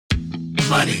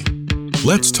money.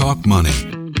 Let's talk money.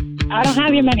 I don't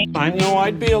have your money. I know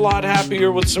I'd be a lot happier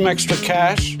with some extra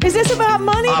cash. Is this about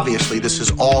money? Obviously, this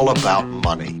is all about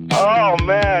money. Oh,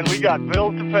 man, we got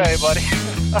bills to pay, buddy.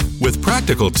 With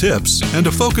practical tips and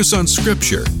a focus on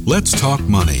Scripture, let's talk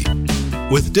money.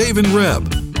 With Dave and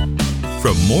Reb.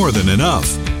 From More Than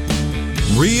Enough.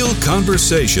 Real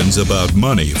conversations about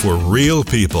money for real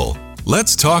people.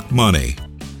 Let's talk money.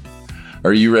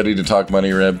 Are you ready to talk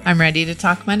money, Reb? I'm ready to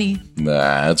talk money.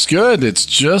 That's good. It's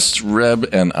just Reb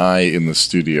and I in the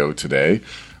studio today.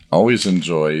 Always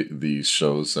enjoy these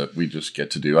shows that we just get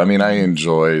to do. I mean, I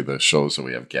enjoy the shows that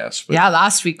we have guests. But yeah,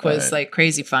 last week was like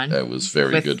crazy fun. It was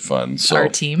very good fun. So our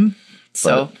team.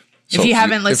 So if you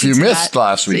haven't listened if you to missed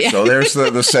last week's show, there's the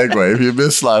segue. If you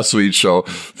missed last week's show,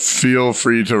 feel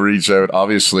free to reach out.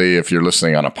 Obviously, if you're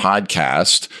listening on a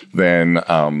podcast, then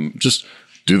just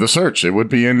do the search. It would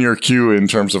be in your queue in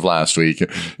terms of last week.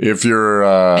 If you're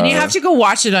and you have to go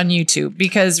watch it on YouTube,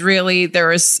 because really there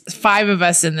was 5 of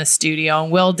us in the studio,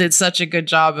 and Will did such a good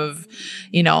job of,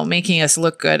 making us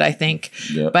look good, I think.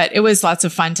 Yep. But it was lots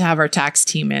of fun to have our tax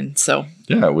team in. So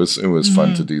yeah, it was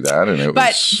fun to do that, and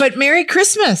but Merry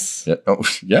Christmas. Yeah,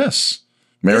 yes.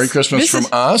 Merry Christmas from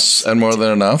us and More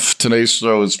Than Enough. Today's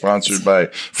show is sponsored by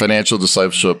Financial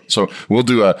Discipleship. So we'll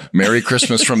do a Merry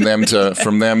Christmas from them to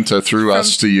through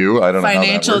us to you. I don't know how that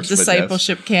works. Financial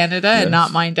Discipleship Canada and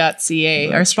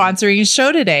NotMine.ca are sponsoring a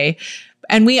show today.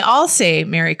 And we all say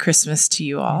Merry Christmas to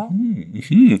you all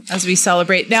as we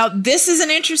celebrate. Now, this is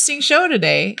an interesting show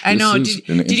today. I know.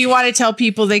 Did you want to tell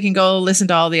people they can go listen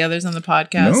to all the others on the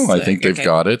podcast? No, I think they've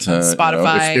got it.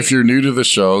 Spotify. If you're new to the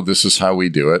show, this is how we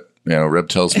do it. Reb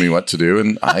tells me what to do,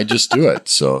 and I just do it.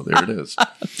 So there it is.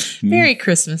 Merry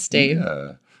Christmas, Dave.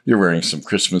 Yeah. You're wearing some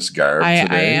Christmas garb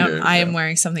today. I am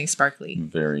wearing something sparkly.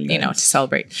 Very nice. To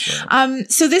celebrate.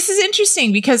 So this is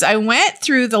interesting because I went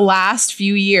through the last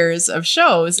few years of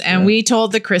shows, and we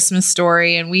told the Christmas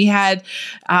story, and we had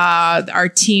our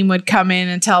team would come in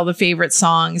and tell the favorite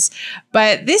songs.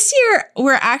 But this year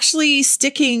we're actually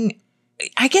sticking.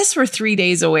 I guess we're a few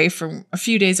days away from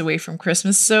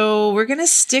Christmas. So we're going to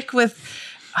stick with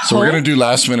hope. So we're going to do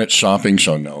last minute shopping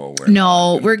show.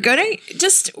 We're going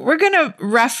to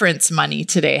reference money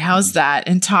today. How's that?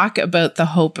 And talk about the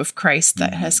hope of Christ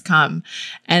that has come,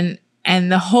 and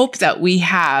the hope that we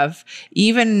have,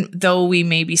 even though we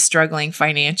may be struggling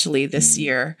financially this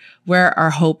year, where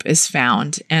our hope is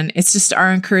found. And it's just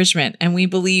our encouragement. And we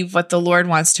believe what the Lord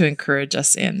wants to encourage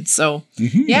us in. So,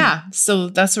 so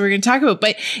that's what we're going to talk about.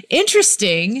 But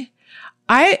interesting,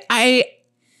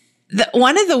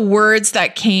 one of the words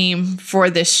that came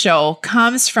for this show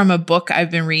comes from a book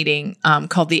I've been reading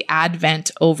called The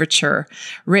Advent Overture,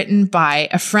 written by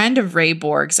a friend of Ray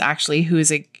Borg's, actually, who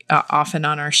is often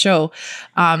on our show.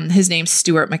 His name's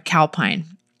Stuart McAlpine.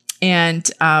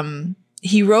 And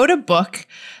he wrote a book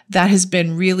that has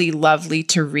been really lovely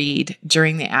to read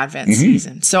during the Advent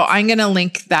season. So I'm going to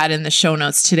link that in the show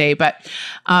notes today. But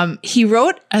he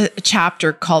wrote a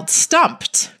chapter called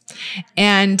Stumped.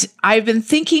 And I've been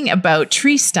thinking about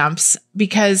tree stumps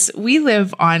because we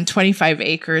live on 25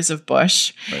 acres of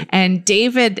bush, and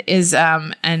David is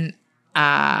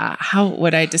how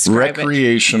would I describe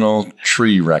recreational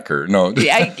tree wrecker? No,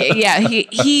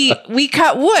 we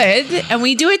cut wood and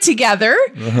we do it together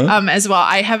as well.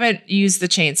 I haven't used the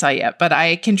chainsaw yet, but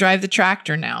I can drive the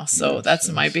tractor now, so that's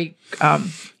my big.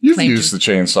 You've used the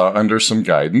chainsaw under some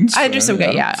guidance.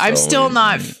 Yeah. I'm still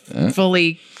not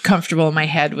fully comfortable in my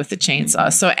head with the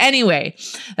chainsaw. So anyway,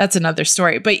 that's another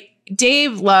story. But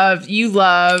Dave, you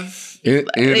love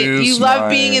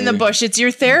being in the bush. It's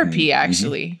your therapy,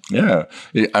 actually. Yeah.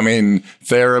 I mean,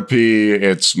 therapy,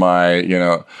 it's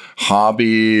my,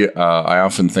 hobby. I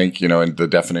often think, the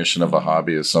definition of a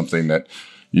hobby is something that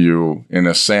you, in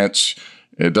a sense,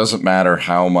 it doesn't matter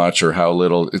how much or how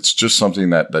little. It's just something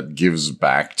that gives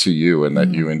back to you and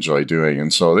that you enjoy doing.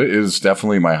 And so it is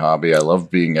definitely my hobby. I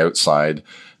love being outside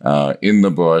in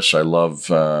the bush. I love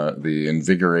the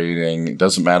invigorating. It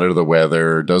doesn't matter the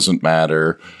weather. Doesn't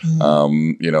matter,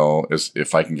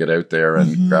 if I can get out there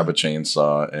and grab a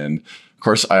chainsaw. And of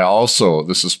course,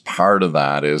 this is part of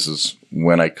that is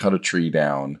when I cut a tree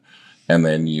down and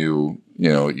then you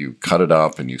cut it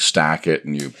up and you stack it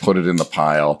and you put it in the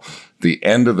pile. The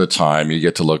end of the time, you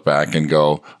get to look back and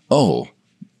go, oh,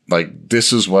 like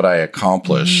this is what I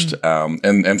accomplished.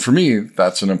 And for me,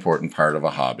 that's an important part of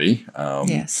a hobby.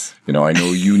 Yes. I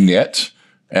know you knit.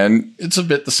 And it's a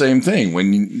bit the same thing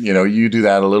when you do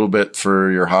that a little bit for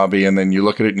your hobby, and then you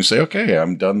look at it and you say, okay,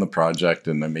 I'm done the project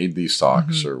and I made these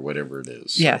socks or whatever it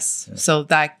is. Yes. So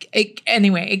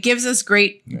anyway, it gives us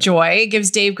great joy. It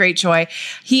gives Dave great joy.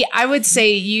 I would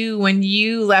say when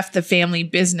you left the family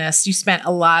business, you spent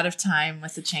a lot of time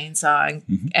with the chainsaw,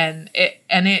 and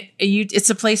it's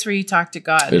a place where you talk to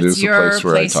God. It's a place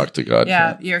where I talk to God.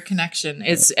 Yeah, your connection.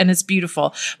 It's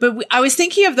beautiful. But I was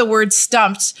thinking of the word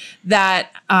stumped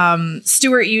that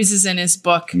Stuart uses in his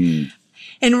book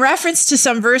in reference to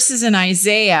some verses in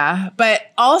Isaiah, but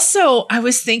also I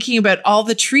was thinking about all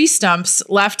the tree stumps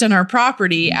left on our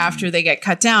property after they get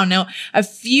cut down. Now, a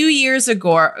few years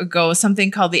ago, something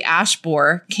called the ash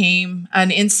borer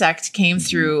an insect came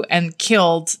through and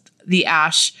killed the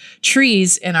ash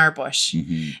trees in our bush.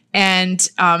 And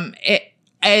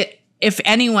if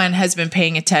anyone has been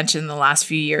paying attention in the last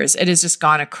few years, it has just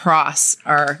gone across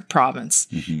our province.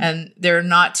 And there are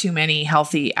not too many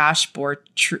healthy ash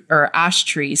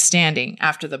trees standing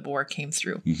after the borer came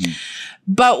through.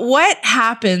 But what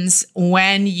happens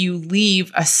when you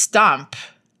leave a stump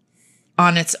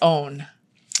on its own?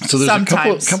 So there's a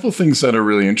couple of things that are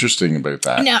really interesting about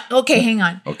that. Now, okay, hang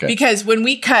on. Okay. Because when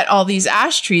we cut all these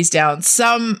ash trees down,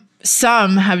 some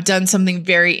have done something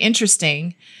very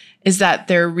interesting, is that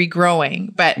they're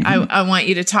regrowing. But I want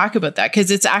you to talk about that,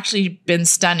 because it's actually been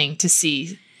stunning to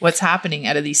see what's happening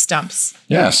out of these stumps.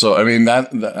 Yeah. So, I mean,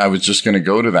 that I was just going to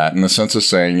go to that in the sense of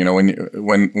saying,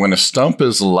 when a stump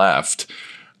is left,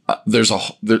 there's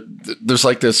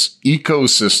like this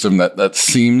ecosystem that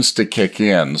seems to kick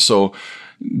in. So,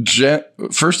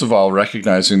 first of all,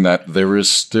 recognizing that there is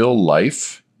still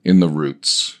life in the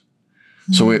roots.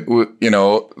 So,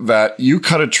 that you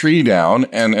cut a tree down,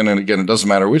 and again, it doesn't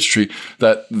matter which tree,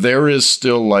 that there is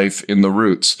still life in the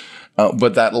roots.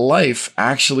 But that life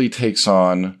actually takes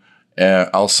on,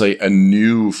 I'll say, a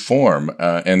new form.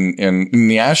 And in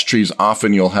the ash trees,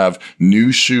 often you'll have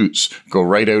new shoots go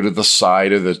right out of the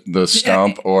side of the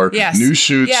stump, or new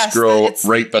shoots grow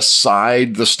right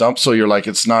beside the stump. So you're like,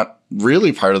 it's not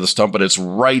really part of the stump, but it's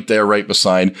right there, right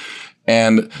beside.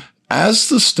 And as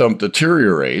the stump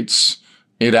deteriorates,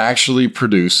 it actually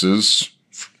produces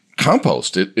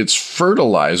compost. It's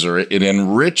fertilizer. It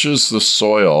enriches the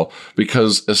soil,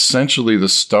 because essentially the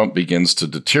stump begins to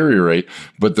deteriorate,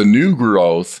 but the new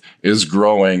growth is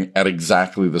growing at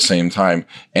exactly the same time,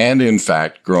 and in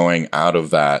fact growing out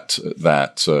of that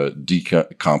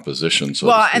decomposition.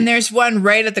 And there's one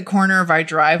right at the corner of our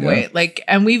driveway,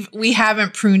 and we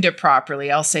haven't pruned it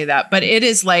properly. I'll say that, but it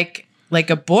is like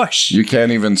a bush. You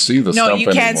can't even see the stump anymore.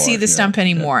 No, you can't see the stump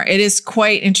anymore. It is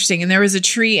quite interesting. And there was a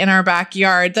tree in our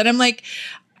backyard that I'm like,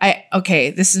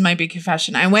 this is my big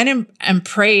confession. I went and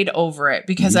prayed over it,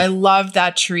 because I loved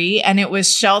that tree, and it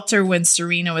was shelter when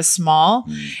Serena was small.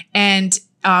 And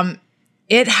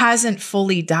it hasn't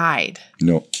fully died.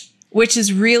 No. Which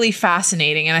is really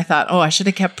fascinating. And I thought, I should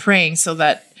have kept praying so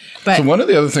one of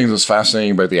the other things that's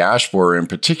fascinating about the ash borer in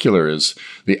particular is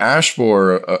the ash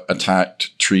borer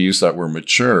attacked trees that were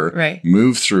mature,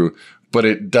 moved through, but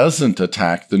it doesn't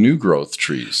attack the new growth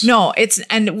trees. No,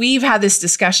 and we've had this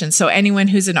discussion. So anyone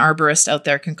who's an arborist out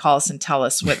there can call us and tell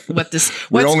us what this.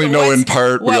 We only know in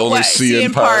part. We only see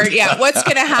in part. Yeah, what's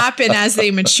going to happen as they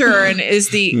mature, and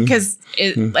because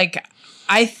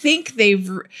I think they've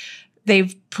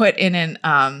put in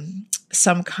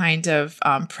some kind kind of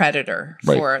predator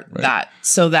for that,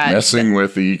 so that messing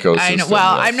with the ecosystem. I know.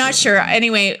 Well, I'm not sure.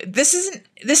 Anyway, this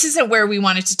isn't where we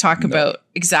wanted to talk about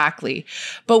exactly,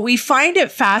 but we find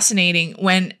it fascinating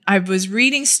when I was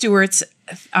reading Stuart's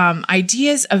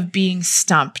ideas of being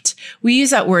stumped. We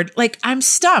use that word, like, I'm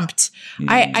stumped.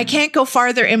 I can't go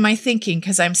farther in my thinking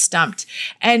because I'm stumped.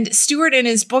 And Stuart in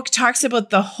his book talks about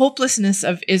the hopelessness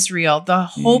of Israel, the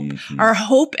hope, our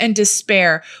hope and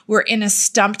despair. We're in a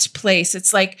stumped place.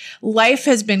 It's like life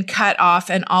has been cut off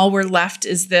and all we're left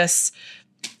is this.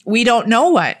 We don't know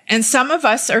what. And some of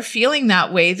us are feeling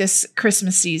that way this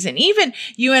Christmas season. Even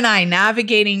you and I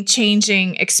navigating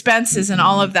changing expenses and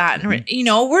all of that. And,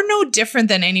 we're no different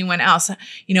than anyone else.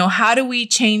 How do we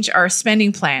change our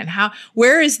spending plan?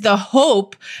 Where is the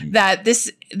hope that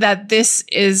this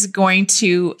is going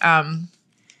to,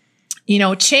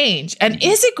 change? And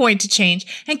is it going to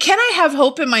change? And can I have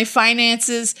hope in my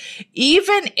finances,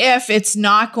 even if it's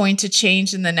not going to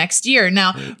change in the next year?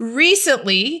 Now,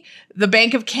 recently, the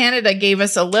Bank of Canada gave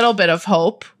us a little bit of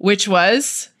hope, which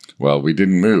was... Well, we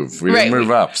didn't move. We didn't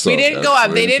move up. So we didn't go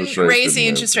up. They didn't raise the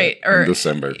interest rate. In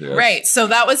December. Yes. Right. So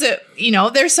that was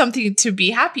there's something to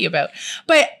be happy about.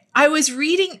 But I was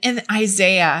reading in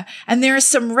Isaiah, and there are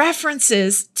some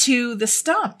references to the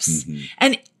stumps.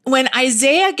 And when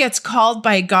Isaiah gets called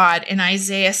by God in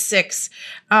Isaiah 6,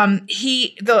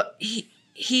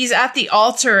 he's at the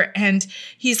altar and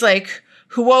he's like,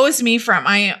 woe is me, for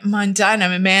I am undone.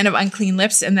 I'm a man of unclean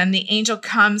lips. And then the angel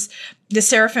comes, the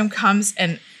seraphim comes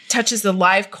and touches the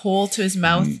live coal to his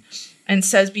mouth and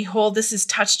says, behold, this has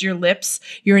touched your lips.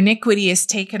 Your iniquity is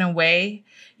taken away.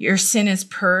 Your sin is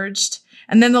purged.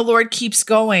 And then the Lord keeps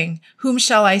going. Whom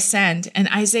shall I send? And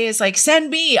Isaiah's like, send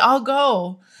me, I'll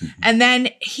go. And then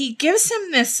he gives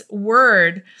him this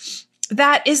word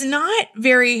that is not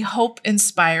very hope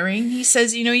inspiring. He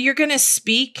says, you're going to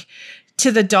speak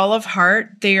to the dull of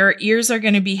heart. Their ears are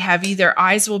going to be heavy. Their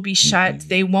eyes will be shut.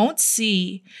 They won't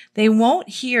see. They won't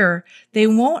hear. They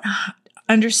won't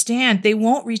understand. They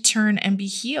won't return and be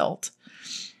healed.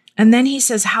 And then he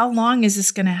says, how long is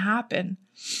this going to happen?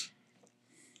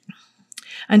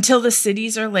 Until the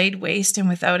cities are laid waste and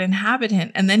without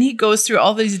inhabitant. And then he goes through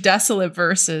all these desolate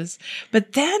verses.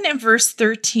 But then in verse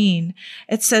 13,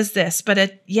 it says this,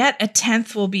 but yet a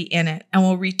tenth will be in it and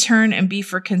will return and be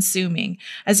for consuming,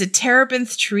 as a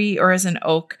terebinth tree or as an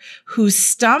oak, whose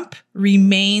stump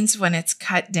remains when it's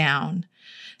cut down.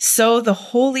 So the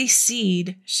holy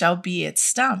seed shall be its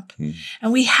stump.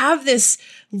 And we have this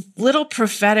little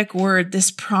prophetic word,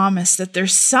 this promise that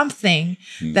there's something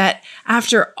that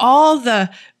after all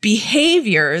the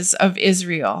behaviors of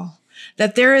Israel,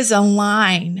 that there is a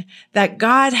line that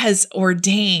God has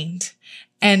ordained.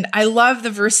 And I love the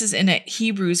verses in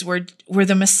Hebrews where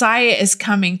the Messiah is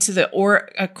coming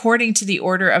according to the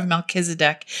order of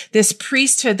Melchizedek, this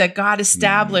priesthood that God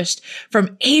established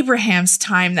from Abraham's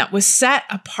time that was set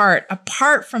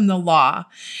apart from the law.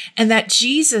 And that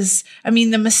Jesus,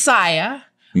 the Messiah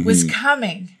was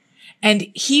coming, and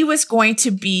he was going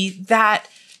to be that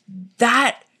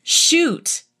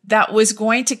shoot that was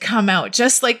going to come out,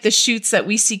 just like the shoots that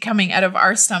we see coming out of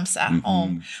our stumps at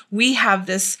home. We have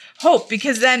this hope,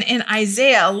 because then in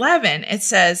Isaiah 11, it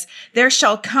says, there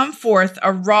shall come forth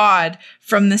a rod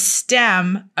from the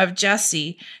stem of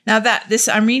Jesse. Now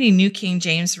I'm reading New King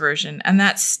James Version, and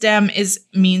that stem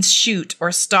means shoot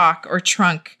or stalk or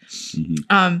trunk.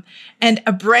 And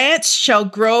a branch shall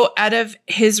grow out of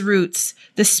his roots.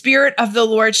 The Spirit of the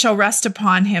Lord shall rest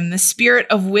upon him, the Spirit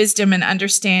of wisdom and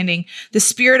understanding, the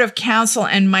Spirit of counsel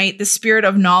and might, the Spirit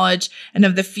of knowledge and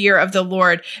of the fear of the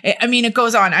Lord. It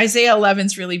goes on. Isaiah 11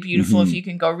 is really beautiful if you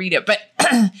can go read it. But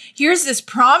here's this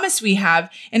promise we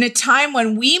have in a time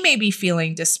when we may be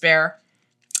feeling despair.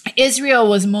 Israel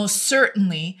was most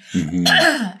certainly,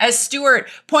 as Stuart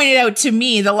pointed out to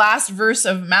me, the last verse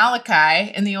of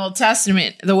Malachi in the Old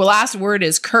Testament, the last word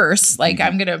is curse, like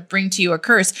I'm going to bring to you a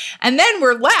curse. And then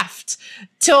we're left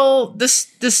till the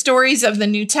stories of the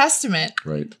New Testament,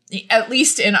 right? At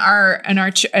least in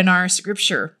our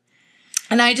scripture.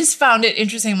 And I just found it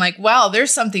interesting. I'm like, well,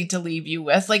 there's something to leave you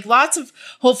with, like lots of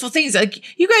hopeful things.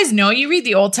 Like, you guys know, you read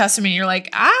the Old Testament, you're like,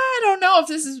 I don't know if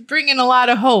this is bringing a lot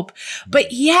of hope,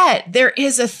 but yet there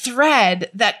is a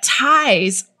thread that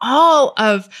ties all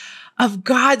of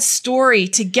God's story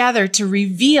together to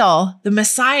reveal the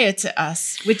Messiah to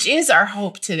us, which is our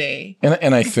hope today.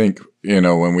 And I think,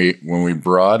 when we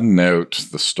broaden out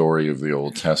the story of the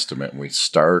Old Testament, we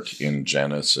start in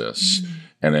Genesis,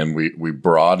 and then we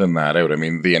broaden that out.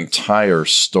 The entire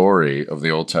story of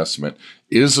the Old Testament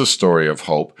is a story of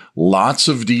hope. Lots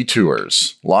of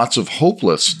detours, lots of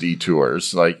hopeless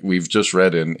detours, like we've just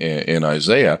read in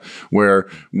Isaiah, where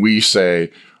we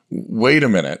say, wait a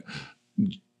minute,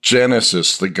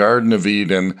 Genesis, the Garden of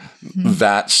Eden,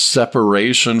 that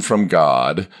separation from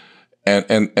God, and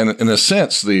in a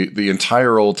sense, the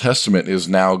entire Old Testament is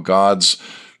now God's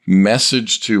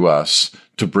message to us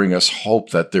to bring us hope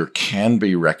that there can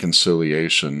be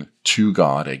reconciliation to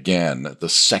God again, the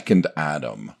second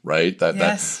Adam, right?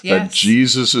 That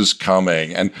Jesus is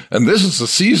coming. And this is the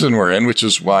season we're in, which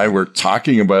is why we're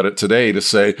talking about it today, to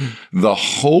say the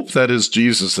hope that is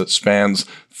Jesus, that spans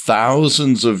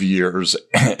thousands of years,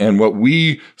 and what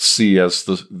we see as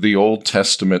the Old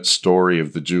Testament story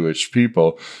of the Jewish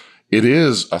people, it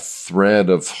is a thread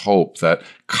of hope that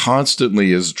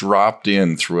constantly is dropped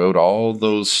in throughout all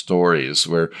those stories,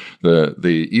 where the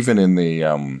even in the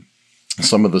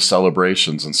some of the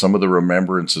celebrations and some of the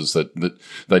remembrances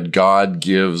that God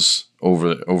gives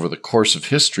over the course of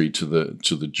history to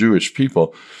the Jewish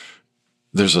people,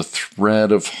 there's a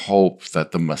thread of hope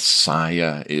that the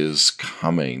Messiah is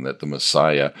coming, that the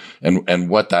Messiah and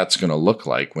what that's going to look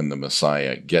like when the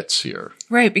Messiah gets here.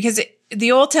 Right, because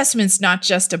the Old Testament's not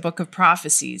just a book of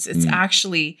prophecies. It's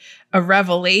actually a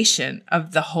revelation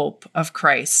of the hope of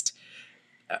Christ.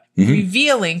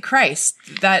 revealing Christ,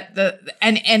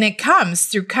 and it comes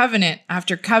through covenant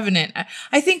after covenant.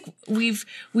 I think we've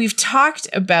talked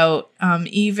about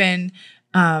even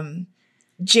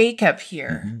Jacob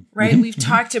here, right? We've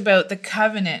talked about the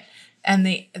covenant and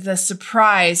the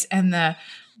surprise and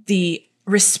the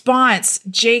response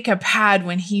Jacob had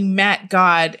when he met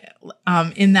God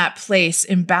in that place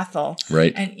in Bethel.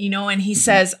 Right. And, and he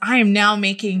says, I am now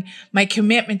making my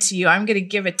commitment to you. I'm going to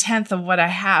give 1/10 of what I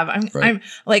have. I'm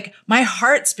like, my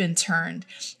heart's been turned.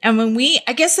 And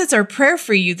I guess that's our prayer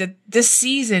for you, that this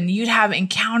season you'd have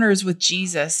encounters with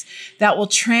Jesus that will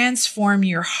transform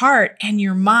your heart and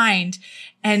your mind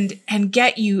and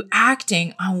get you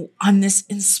acting on this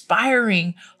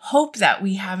inspiring hope that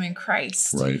we have in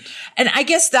Christ. Right. And I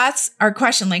guess that's our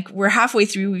question. Like, we're halfway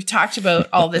through. We've talked about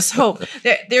all this hope.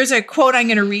 There's a quote I'm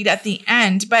going to read at the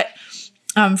end, but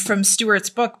from Stuart's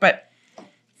book. But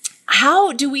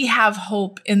how do we have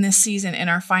hope in this season in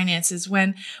our finances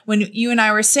when you and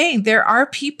I were saying there are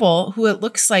people who it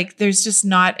looks like there's just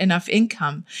not enough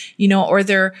income, or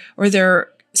they're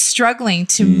struggling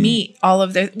to meet all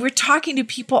of we're talking to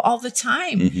people all the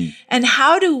time. And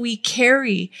how do we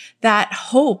carry that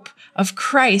hope of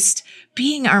Christ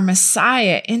being our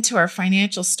Messiah into our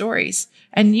financial stories?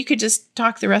 And you could just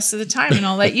talk the rest of the time and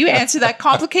I'll let you answer that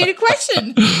complicated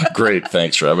question. Great.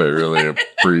 Thanks, Reb. I really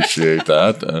appreciate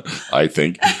that. I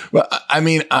think, well, I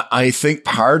mean, I think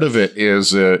part of it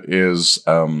is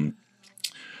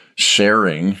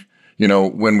sharing.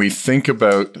 When we think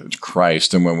about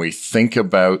Christ and when we think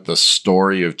about the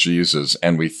story of Jesus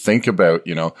and we think about,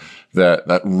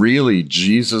 that really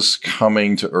Jesus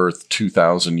coming to earth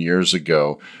 2,000 years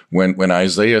ago, when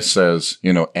Isaiah says,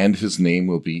 and his name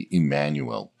will be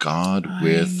Emmanuel, God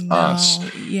with us.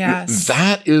 Yes.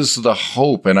 That is the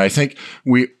hope. And I think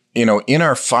we, in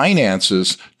our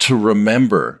finances, to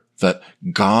remember that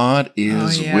God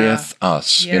is with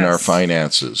us in our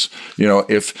finances.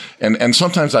 And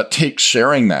sometimes that takes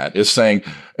sharing that, is saying,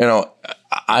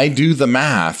 I do the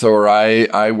math or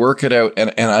I work it out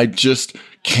and I just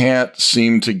can't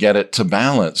seem to get it to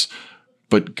balance.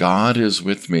 But God is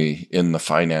with me in the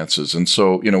finances. And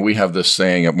so, we have this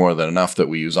saying at More Than Enough that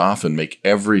we use often: make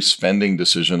every spending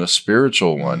decision a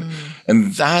spiritual one.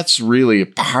 And that's really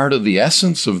part of the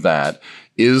essence of that,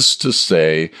 is to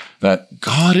say that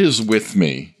God is with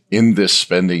me in this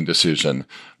spending decision.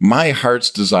 My heart's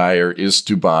desire is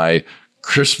to buy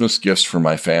Christmas gifts for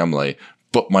my family,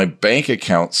 but my bank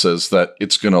account says that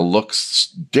it's going to look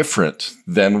different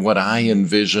than what I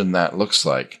envision that looks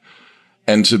like.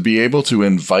 And to be able to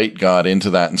invite God into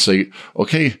that and say,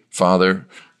 okay, Father,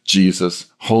 Jesus,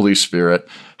 Holy Spirit,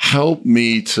 help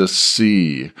me to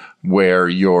see where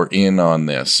you're in on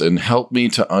this and help me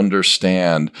to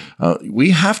understand.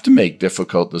 We have to make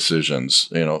difficult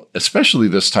decisions, especially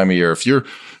this time of year. If you're,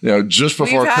 just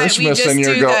before Christmas and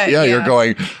you're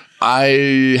going,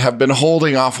 I have been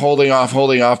holding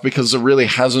off because there really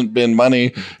hasn't been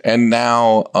money. And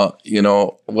now,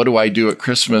 what do I do at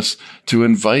Christmas to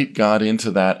invite God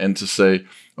into that and to say,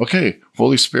 okay,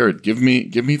 Holy Spirit, give me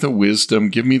the wisdom,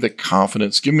 give me the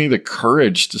confidence, give me the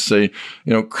courage to say,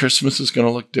 Christmas is going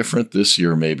to look different this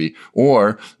year, maybe.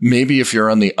 Or maybe if you're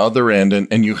on the other end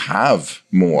and you have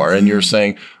more and you're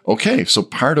saying, okay, so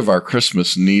part of our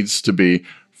Christmas needs to be,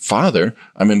 Father,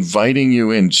 I'm inviting you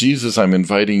in. Jesus, I'm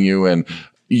inviting you in.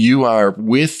 You are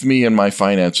with me in my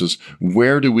finances.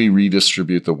 Where do we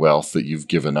redistribute the wealth that you've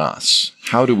given us?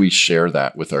 How do we share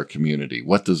that with our community?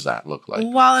 What does that look like?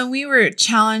 Well, and we were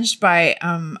challenged by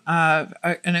an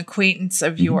acquaintance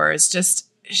of yours.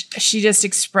 She just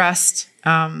expressed,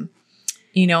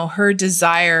 her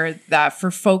desire that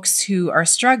for folks who are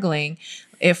struggling,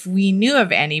 if we knew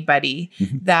of anybody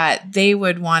that they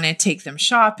would want to take them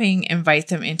shopping, invite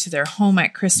them into their home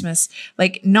at Christmas,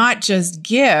 like not just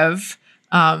give,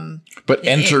 but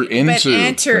enter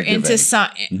into some,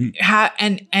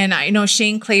 and I know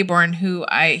Shane Claiborne,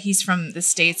 he's from the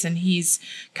States, and he's,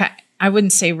 I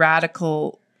wouldn't say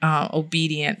radical,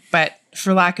 obedient, but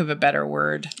for lack of a better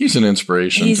word, he's an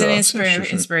inspiration. He's an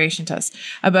inspiration to us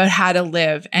about how to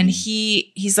live. And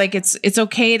he's like, it's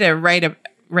okay to write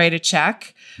a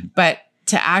check, but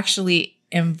to actually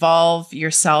involve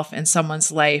yourself in someone's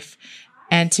life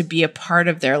and to be a part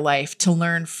of their life, to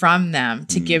learn from them,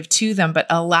 to give to them, but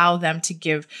allow them to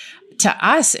give to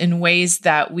us in ways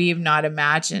that we have not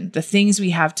imagined. The things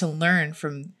we have to learn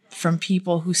from from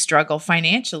people who struggle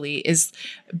financially is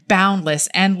boundless,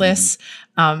 endless.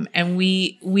 And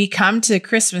we come to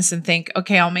Christmas and think,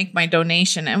 okay, I'll make my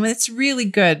donation. And it's really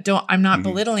good. I'm not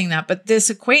belittling that, but this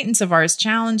acquaintance of ours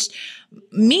challenged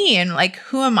me and like,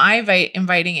 who am I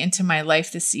inviting into my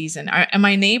life this season? Are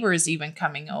my neighbors even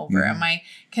coming over? Am I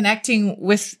connecting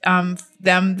with them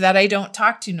that I don't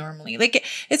talk to normally? Like,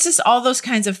 it's just all those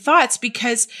kinds of thoughts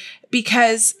because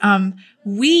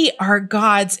we are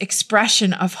God's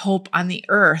expression of hope on the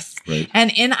earth. Right.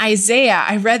 And in Isaiah,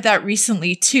 I read that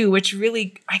recently too, which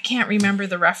really, I can't remember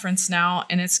the reference now,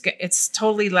 and it's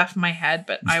totally left my head,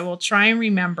 but I will try and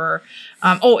remember.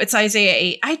 It's Isaiah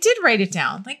 8. I did write it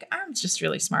down. Like, I'm just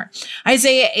really smart.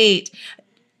 Isaiah 8.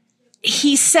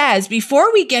 He says,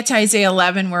 before we get to Isaiah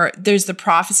 11, where there's the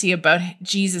prophecy about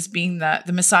Jesus being the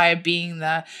Messiah, being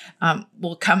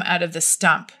will come out of the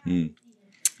stump.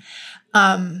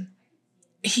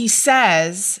 He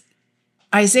says,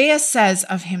 Isaiah says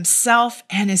of himself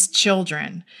and his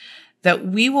children that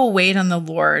we will wait on the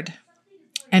Lord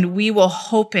and we will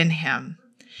hope in him.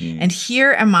 And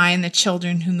here am I and the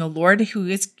children whom the Lord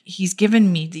he's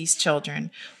given me, these children.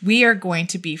 We are going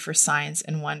to be for signs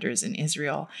and wonders in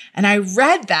Israel. And I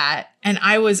read that and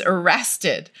I was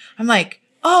arrested. I'm like,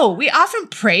 oh, we often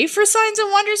pray for signs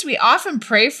and wonders. We often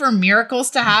pray for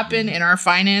miracles to happen in our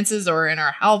finances or in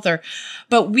our health,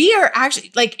 but we are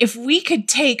actually, like, if we could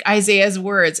take Isaiah's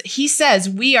words, he says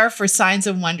we are for signs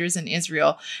and wonders in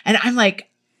Israel. And I'm like,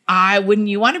 wouldn't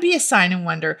you want to be a sign and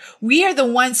wonder? We are the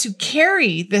ones who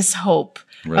carry this hope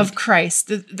of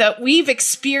Christ, that we've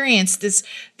experienced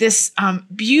this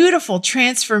beautiful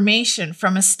transformation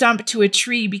from a stump to a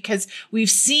tree because we've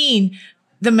seen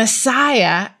the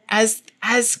Messiah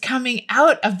as coming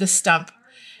out of the stump.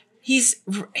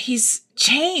 He's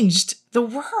changed the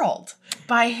world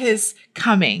by his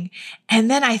coming.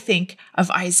 And then I think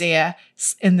of Isaiah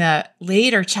in the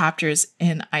later chapters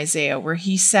in Isaiah, where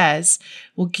he says,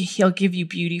 he'll give you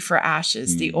beauty for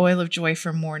ashes, the oil of joy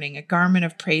for mourning, a garment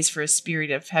of praise for a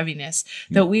spirit of heaviness,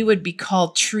 that we would be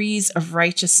called trees of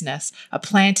righteousness, a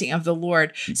planting of the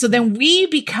Lord. So then we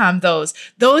become those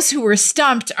who were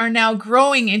stumped are now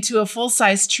growing into a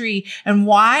full-size tree. And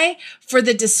why? For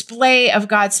the display of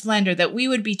God's splendor, that we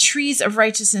would be trees of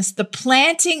righteousness, the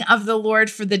planting of the Lord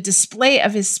for the display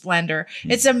of his splendor.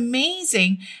 It's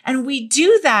amazing. And we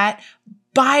do that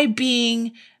by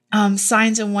being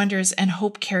signs and wonders and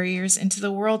hope carriers into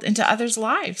the world, into others'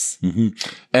 lives.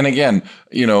 And again,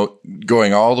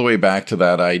 going all the way back to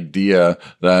that idea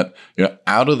that,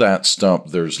 out of that stump,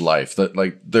 there's life, that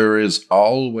like there is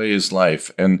always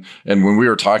life. And when we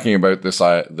were talking about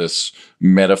this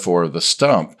metaphor of the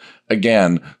stump,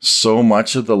 again, so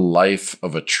much of the life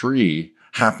of a tree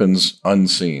happens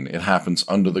unseen. It happens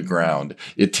under the ground.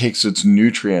 It takes its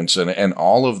nutrients and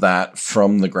all of that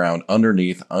from the ground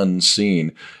underneath,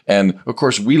 unseen. And of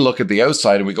course, we look at the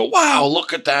outside and we go, wow,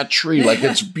 look at that tree. Like,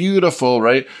 it's beautiful,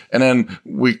 right? And then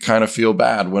we kind of feel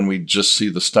bad when we just see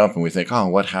the stump and we think, oh,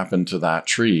 what happened to that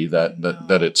tree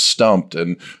that it's stumped?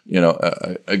 And,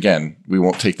 again, we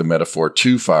won't take the metaphor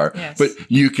too far, but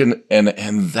you can, and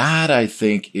that I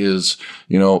think is,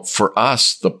 for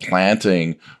us, the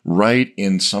planting right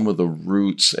in some of the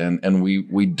roots, and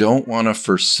we don't want to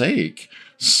forsake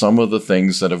some of the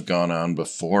things that have gone on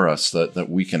before us that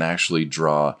we can actually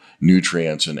draw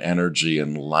nutrients and energy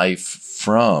and life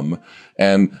from.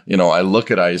 And, I look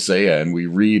at Isaiah and we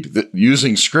read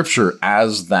using scripture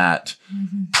as that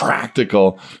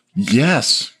practical.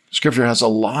 Yes, scripture has a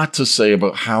lot to say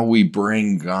about how we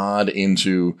bring God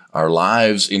into our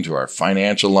lives, into our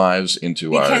financial lives,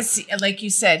 because, like you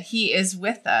said, he is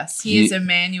with us. He is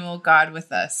Emmanuel, God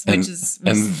with us, and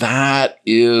that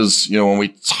is, when we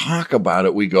talk about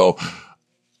it, we go,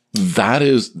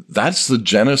 that's the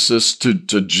genesis to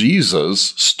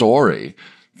Jesus' story,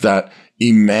 that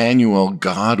Emmanuel,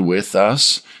 God with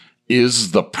us,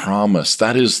 is the promise.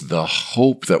 That is the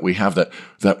hope that we have,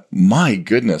 that my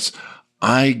goodness,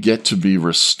 I get to be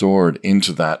restored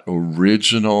into that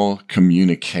original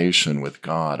communication with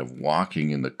God of walking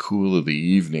in the cool of the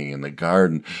evening in the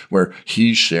garden, where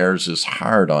he shares his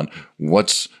heart on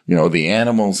what's, the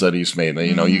animals that he's made.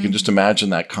 You can just imagine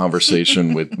that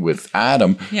conversation with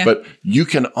Adam, but you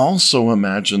can also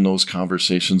imagine those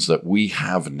conversations that we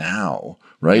have now,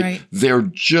 right? They're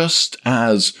just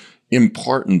as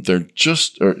important. They're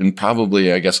and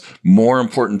probably, I guess, more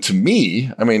important to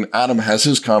me. I mean, Adam has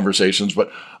his conversations,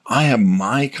 but I have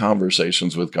my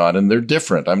conversations with God, and they're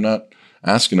different. I'm not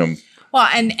asking him, Well,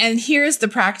 and here's the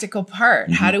practical part.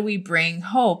 Mm-hmm. How do we bring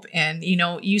hope? And,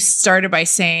 you started by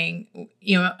saying,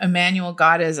 Emmanuel,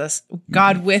 God is us,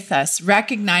 God with us,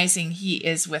 recognizing he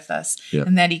is with us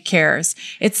and that he cares.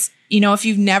 It's, if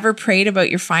you've never prayed about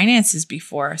your finances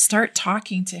before, start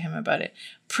talking to him about it.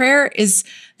 Prayer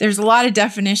there's a lot of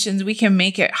definitions. We can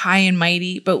make it high and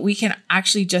mighty, but we can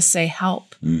actually just say,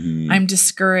 help. Mm-hmm. I'm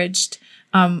discouraged.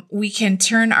 We can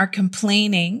turn our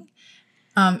complaining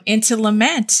into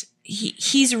lament.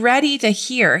 He's ready to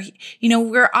hear.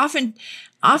 We're often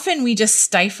we just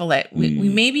stifle it. We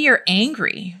maybe you're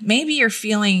angry. Maybe you're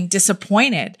feeling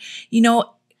disappointed.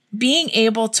 Being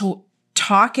able to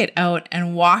talk it out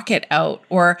and walk it out,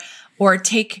 or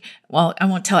take, well, I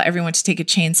won't tell everyone to take a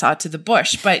chainsaw to the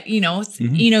bush, but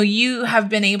you have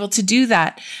been able to do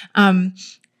that.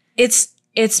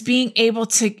 It's being able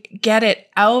to get it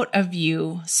out of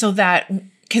you so that,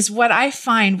 because what I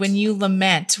find when you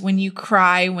lament, when you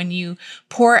cry, when you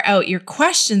pour out your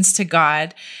questions to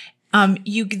God,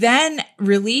 you then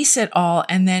release it all.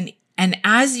 And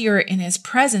as you're in his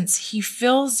presence, he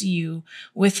fills you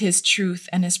with his truth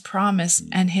and his promise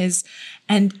and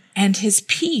his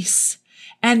peace.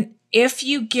 And if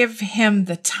you give him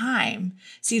the time,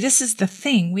 see, this is the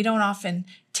thing. We don't often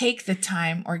take the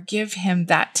time or give him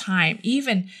that time,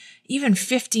 even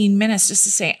 15 minutes, just to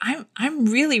say, I'm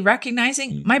really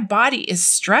recognizing my body is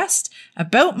stressed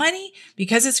about money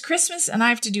because it's Christmas and I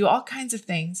have to do all kinds of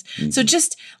things. Mm-hmm. So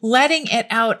just letting it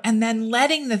out, and then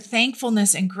letting the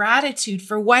thankfulness and gratitude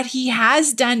for what he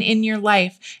has done in your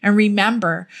life. And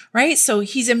remember, right? So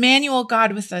he's Emmanuel,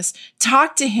 God with us.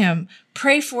 Talk to him,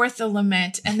 pray forth the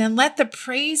lament, and then let the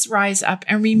praise rise up,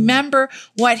 and remember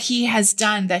what he has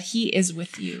done, that he is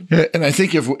with you. Yeah, and I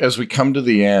think as we come to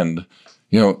the end,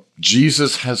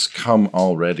 Jesus has come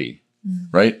already,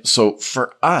 right? So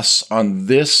for us on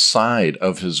this side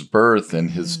of his birth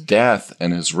and his death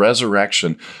and his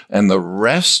resurrection and the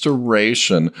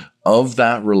restoration of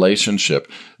that relationship,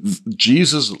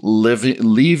 Jesus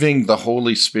leaving the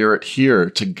Holy Spirit here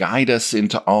to guide us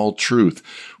into all truth,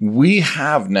 we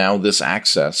have now this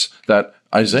access that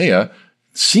Isaiah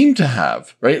seem to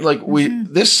have, right? Like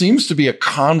this seems to be a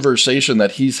conversation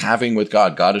that he's having with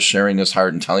God. God is sharing his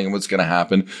heart and telling him what's going to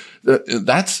happen.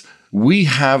 We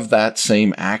have that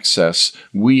same access.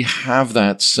 We have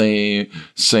that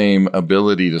same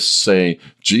ability to say,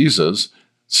 Jesus,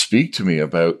 speak to me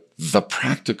about the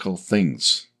practical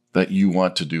things that you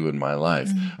want to do in my life.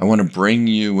 I want to bring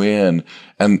you in,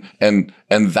 and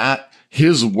that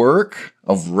his work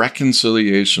of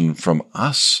reconciliation from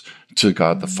us to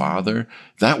God the Father,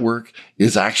 that work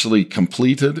is actually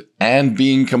completed and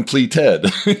being completed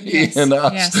in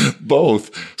us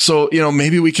both. So,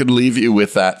 maybe we could leave you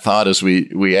with that thought as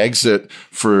we exit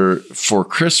for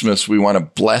Christmas. We want to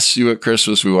bless you at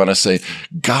Christmas. We want to say,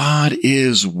 God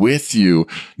is with you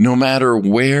no matter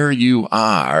where you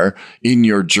are in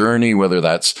your journey, whether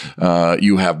that's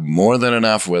you have more than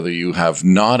enough, whether you have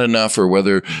not enough, or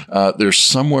whether there's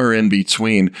somewhere in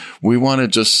between. We want to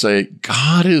just say,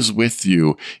 God is with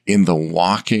you in the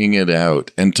walking it out,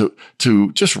 and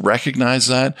to just recognize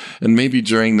that, and maybe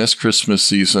during this Christmas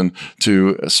season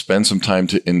to spend some time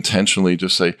to intentionally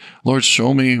just say, Lord,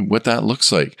 show me what that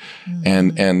looks like.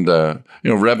 And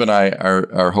Reb and I,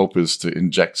 our hope is to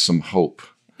inject some hope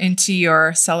into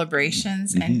your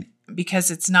celebrations, and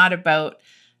because it's not about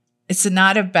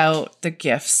the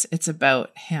gifts, it's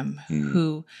about him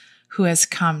who has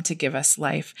come to give us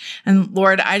life. And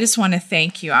Lord, I just want to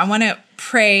thank you. I want to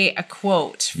pray a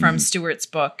quote from Stuart's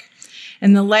book.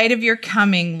 In the light of your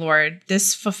coming, Lord,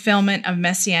 this fulfillment of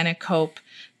messianic hope,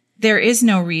 there is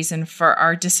no reason for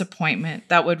our disappointment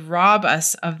that would rob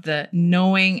us of the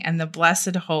knowing and the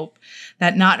blessed hope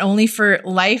that not only for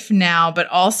life now, but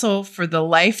also for the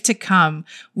life to come,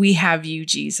 we have you,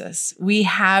 Jesus. We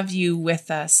have you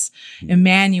with us,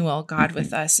 Emmanuel, God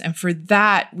with us. And for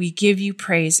that, we give you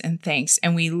praise and thanks.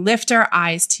 And we lift our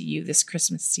eyes to you this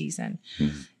Christmas season.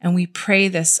 And we pray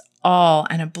this all,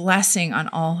 and a blessing on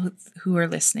all who are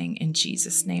listening. In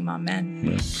Jesus' name,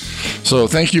 amen. So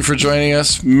thank you for joining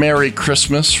us. Merry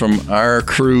Christmas from our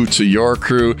crew to your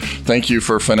crew. Thank you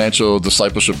for Financial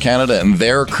Discipleship Canada and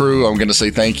their crew. I'm going to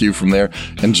say thank you from there,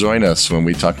 and join us when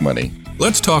we talk money.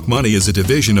 Let's Talk Money is a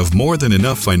division of More Than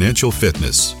Enough Financial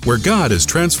Fitness, where God is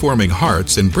transforming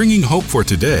hearts and bringing hope for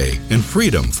today and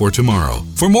freedom for tomorrow.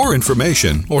 For more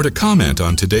information or to comment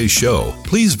on today's show,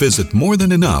 please visit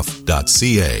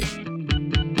morethanenough.ca.